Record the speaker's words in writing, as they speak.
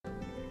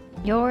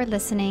You're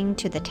listening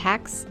to the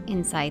Tax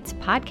Insights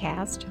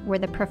podcast, where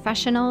the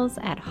professionals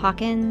at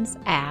Hawkins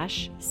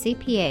Ash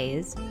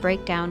CPAs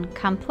break down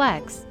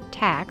complex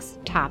tax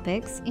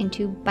topics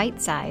into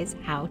bite-sized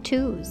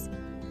how-tos.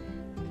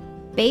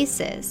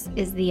 Basis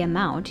is the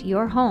amount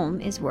your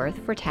home is worth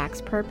for tax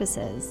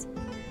purposes.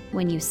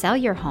 When you sell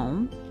your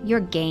home, your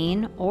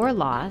gain or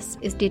loss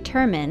is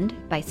determined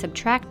by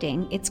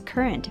subtracting its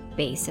current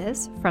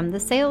basis from the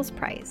sales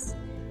price.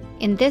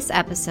 In this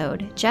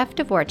episode, Jeff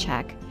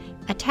Dvorak,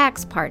 a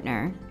tax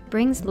partner,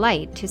 brings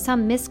light to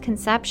some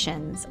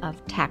misconceptions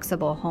of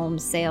taxable home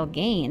sale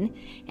gain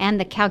and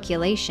the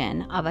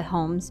calculation of a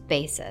home's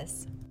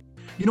basis.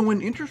 You know,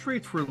 when interest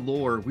rates were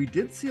lower, we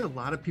did see a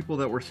lot of people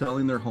that were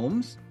selling their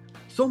homes,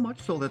 so much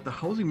so that the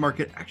housing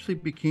market actually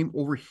became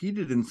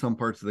overheated in some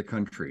parts of the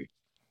country.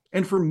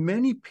 And for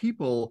many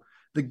people,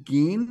 the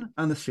gain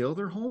on the sale of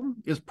their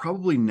home is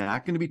probably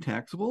not going to be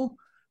taxable,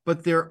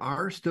 but there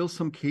are still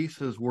some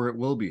cases where it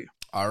will be.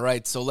 All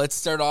right, so let's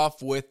start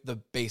off with the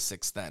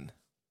basics then.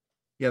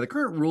 Yeah, the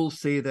current rules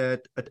say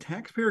that a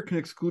taxpayer can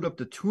exclude up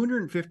to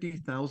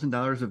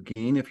 $250,000 of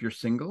gain if you're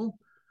single,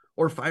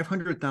 or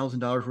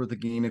 $500,000 worth of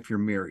gain if you're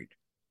married.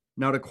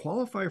 Now, to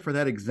qualify for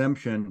that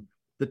exemption,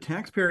 the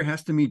taxpayer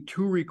has to meet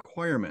two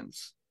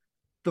requirements.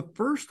 The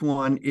first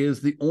one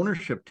is the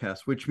ownership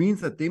test, which means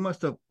that they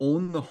must have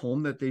owned the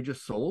home that they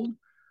just sold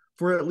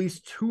for at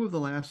least 2 of the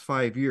last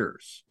 5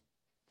 years.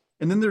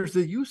 And then there's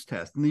the use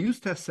test. And the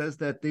use test says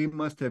that they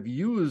must have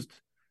used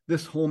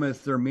this home as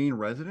their main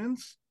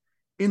residence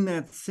in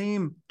that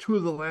same 2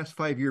 of the last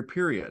 5-year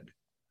period.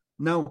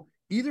 Now,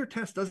 either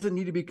test doesn't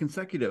need to be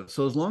consecutive.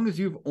 So as long as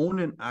you've owned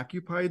and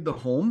occupied the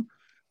home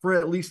for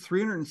at least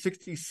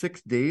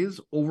 366 days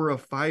over a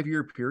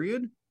 5-year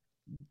period,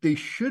 they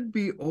should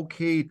be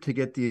okay to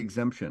get the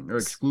exemption or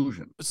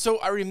exclusion. So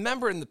I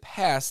remember in the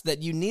past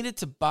that you needed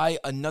to buy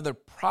another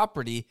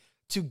property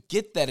to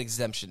get that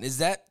exemption. Is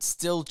that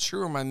still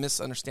true, or am I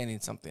misunderstanding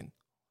something?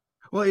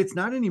 Well, it's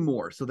not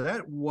anymore. So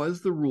that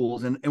was the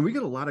rules. And we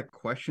get a lot of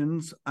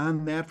questions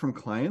on that from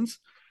clients,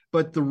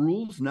 but the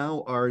rules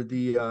now are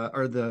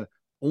the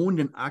owned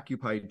and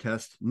occupied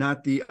test,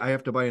 not the I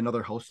have to buy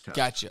another house test.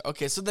 Gotcha.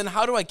 Okay, so then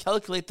how do I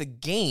calculate the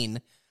gain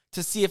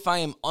to see if I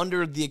am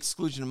under the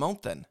exclusion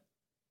amount then?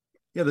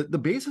 Yeah, the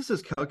basis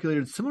is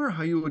calculated similar to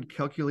how you would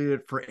calculate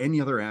it for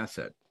any other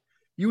asset.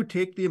 You would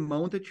take the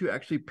amount that you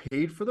actually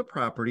paid for the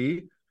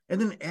property and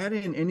then add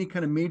in any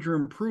kind of major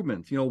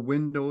improvements,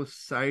 windows,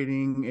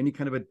 siding, any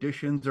kind of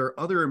additions or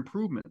other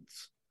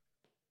improvements.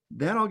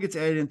 That all gets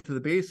added into the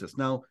basis.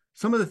 Now,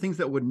 some of the things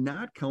that would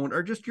not count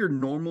are just your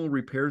normal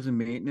repairs and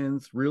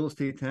maintenance, real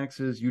estate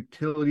taxes,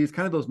 utilities,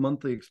 kind of those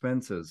monthly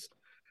expenses.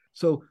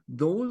 So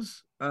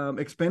those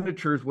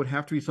expenditures would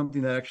have to be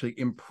something that actually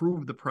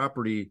improved the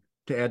property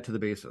to add to the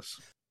basis.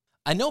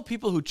 I know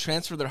people who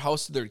transfer their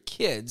house to their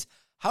kids.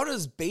 How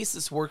does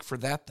basis work for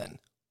that then?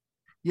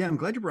 Yeah, I'm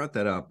glad you brought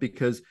that up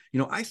because,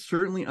 I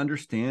certainly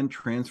understand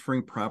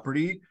transferring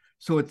property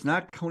so it's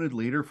not counted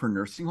later for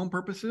nursing home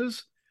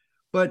purposes.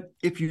 But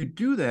if you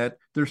do that,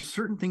 there's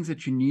certain things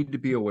that you need to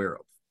be aware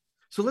of.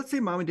 So let's say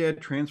mom and dad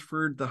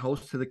transferred the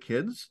house to the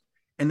kids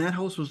and that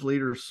house was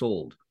later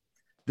sold.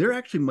 There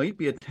actually might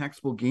be a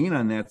taxable gain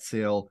on that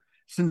sale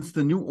since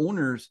the new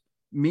owners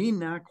may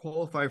not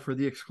qualify for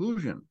the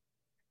exclusion.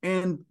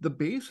 And the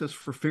basis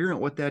for figuring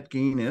out what that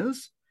gain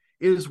is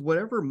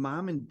whatever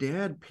mom and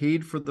dad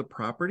paid for the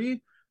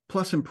property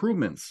plus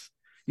improvements.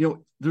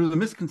 There's a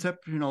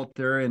misconception out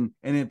there and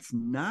it's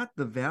not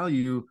the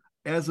value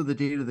as of the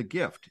date of the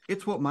gift.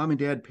 It's what mom and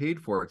dad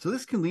paid for it. So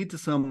this can lead to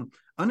some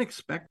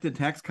unexpected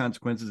tax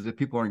consequences if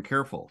people aren't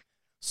careful.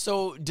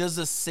 So does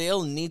a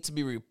sale need to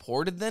be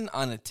reported then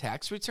on a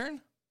tax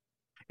return?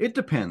 It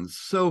depends.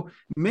 So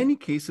many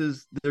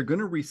cases, they're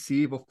going to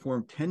receive a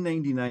Form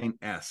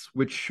 1099-S,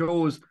 which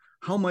shows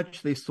how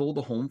much they sold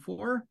the home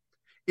for.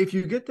 If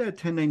you get that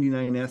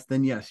 1099-S,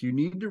 then yes, you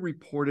need to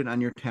report it on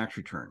your tax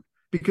return.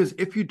 Because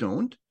if you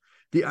don't,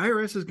 the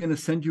IRS is going to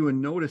send you a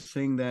notice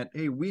saying that,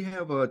 hey, we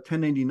have a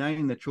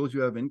 1099 that shows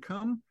you have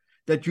income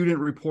that you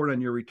didn't report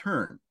on your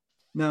return.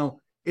 Now,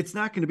 it's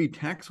not going to be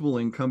taxable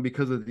income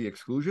because of the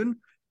exclusion,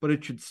 but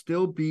it should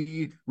still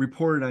be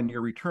reported on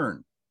your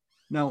return.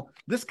 Now,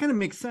 this kind of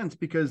makes sense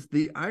because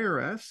the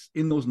IRS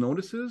in those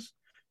notices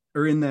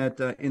or in that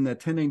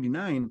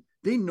 1099,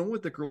 they know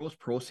what the gross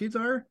proceeds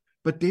are,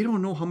 but they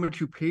don't know how much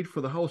you paid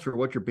for the house or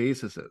what your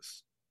basis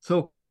is.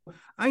 So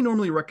I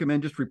normally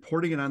recommend just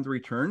reporting it on the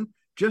return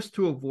just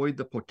to avoid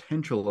the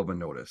potential of a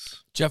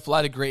notice. Jeff, a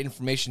lot of great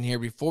information here.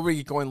 Before we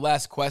get going,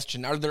 last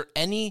question. Are there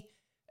any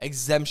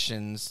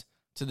exemptions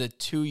to the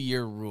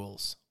 2-year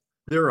rules?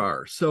 There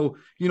are. So,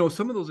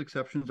 some of those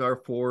exceptions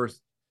are for,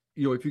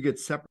 if you get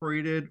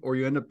separated or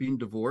you end up being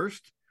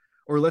divorced,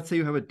 or let's say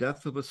you have a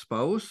death of a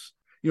spouse,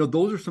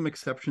 those are some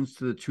exceptions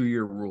to the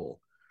 2-year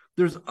rule.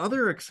 There's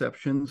other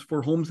exceptions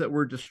for homes that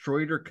were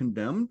destroyed or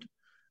condemned,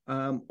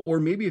 or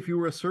maybe if you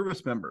were a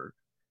service member.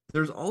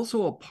 There's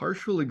also a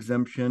partial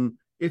exemption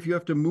if you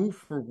have to move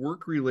for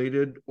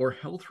work-related or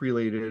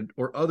health-related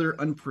or other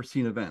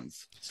unforeseen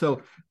events.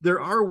 So there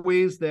are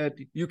ways that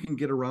you can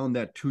get around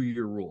that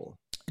 2-year rule.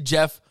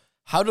 Jeff,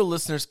 how do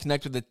listeners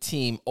connect with the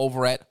team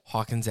over at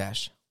Hawkins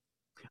Ash?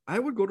 I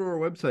would go to our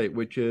website,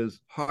 which is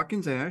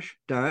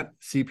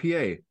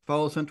hawkinsash.cpa.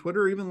 Follow us on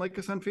Twitter, or even like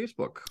us on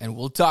Facebook. And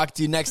we'll talk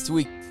to you next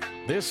week.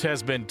 This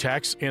has been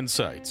Tax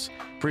Insights,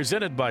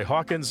 presented by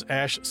Hawkins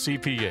Ash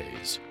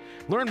CPAs.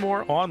 Learn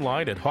more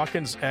online at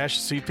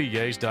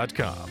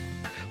hawkinsashcpas.com.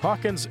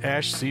 Hawkins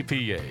Ash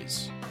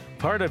CPAs,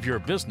 part of your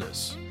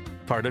business,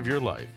 part of your life.